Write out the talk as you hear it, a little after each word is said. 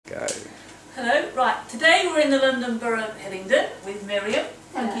right, today we're in the London Borough of Hillingdon with Miriam.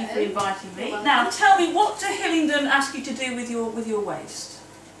 Thank you for inviting me. Now, tell me, what do Hillingdon ask you to do with your waste?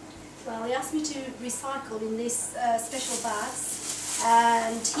 Well, they asked me to recycle in these special bags,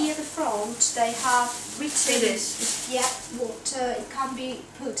 and here at the front they have written. See this? Yeah, what it can be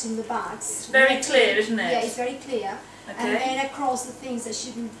put in the bags. It's very clear, isn't it? Yeah, it's very clear. Okay. And then across the things that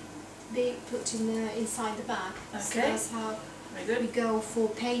shouldn't be put in inside the bag. Okay. So that's how we go for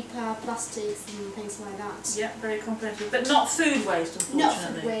paper, plastics and things like that. Yeah, very comprehensive. But not food waste, unfortunately. Not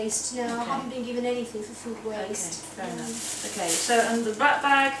food waste, no. Okay. I haven't been given anything for food waste. Okay, fair enough. Okay, so and the back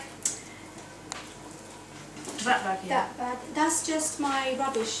bag? That bag here? That bag, that's just my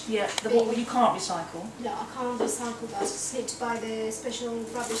rubbish. Yeah, what you can't recycle. No, I can't recycle that. I just need to buy the special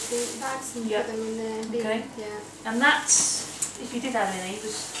rubbish bags and put them in the bin. Okay. Yeah. And that's, if you did have any,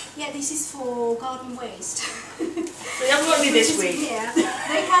 was... Yeah, this is for garden waste. So you haven't got any this week? Yeah,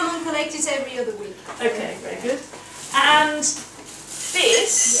 they come and collect it every other week. Okay, very good. And this...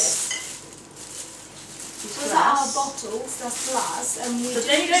 Yes. Those are our glass. bottles, that's glass. And we But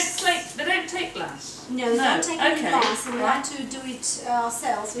they don't take glass? No, we don't take any glass, and we Right. have to do it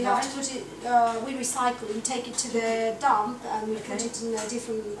ourselves. We have to put it, we recycle, we take it to the dump and we put it in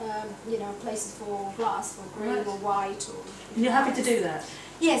different places for glass, for green or white. And you're happy to do that?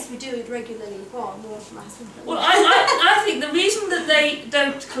 Yes, we do it regularly. Well, my husband. Well, I think the reason that they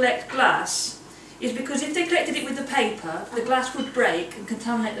don't collect glass is because if they collected it with the paper, the glass would break and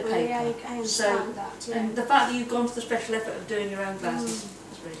contaminate the paper. Yeah, I understand that. Yeah. And the fact that you've gone to the special effort of doing your own glass is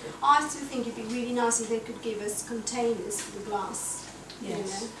very good. I still think it'd be really nice if they could give us containers for the glass.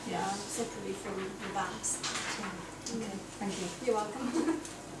 Yes. Separately from the bags. Okay, thank you. You're welcome.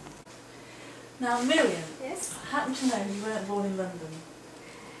 Now, Miriam, Yes? I happen to know you weren't born in London.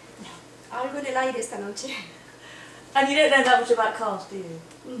 I'm going to lay this down, aren't you? And you don't know that much about cars, do you?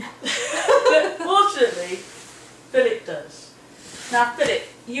 No. But fortunately, Philip does. Now, Philip,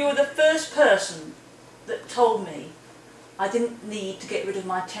 you were the first person that told me I didn't need to get rid of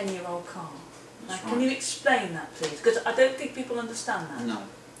my 10-year-old car. Now, can you explain that, please? Because I don't think people understand that. No.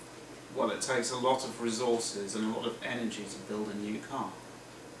 Well, it takes a lot of resources and a lot of energy to build a new car.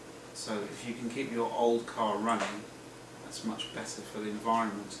 So if you can keep your old car running, that's much better for the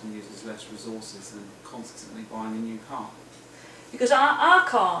environment and uses less resources than constantly buying a new car. Because our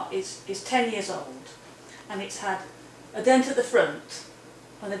car is 10 years old, and it's had a dent at the front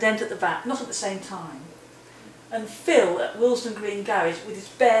and a dent at the back, not at the same time. And Phil at Willesden Green Garage, with his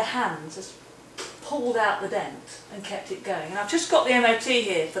bare hands, has pulled out the dent and kept it going. And I've just got the MOT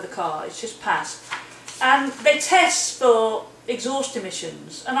here for the car, it's just passed. And they test for exhaust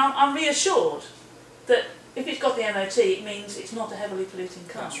emissions, and I'm reassured that if it's got the MOT, it means it's not a heavily polluting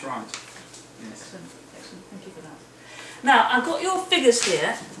car. That's right. Yes. Excellent, excellent, thank you for that. Now, I've got your figures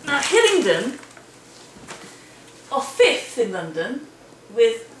here. Now, Hillingdon are 5th in London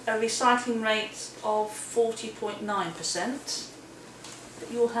with a recycling rate of 40.9%.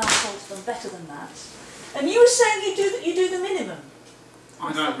 But your household's done better than that. And you were saying you do the minimum.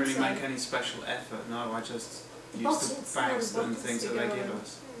 I don't really make any special effort, no, I just use the bags and things that they give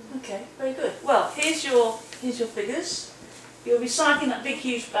us. Okay, very good. Well, here's your figures. You're recycling that big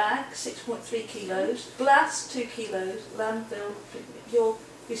huge bag, 6.3 kilos, glass 2 kilos, landfill. Your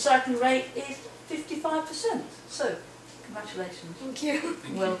recycling rate is 55%. So, congratulations. Thank you.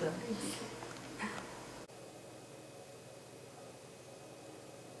 Well done.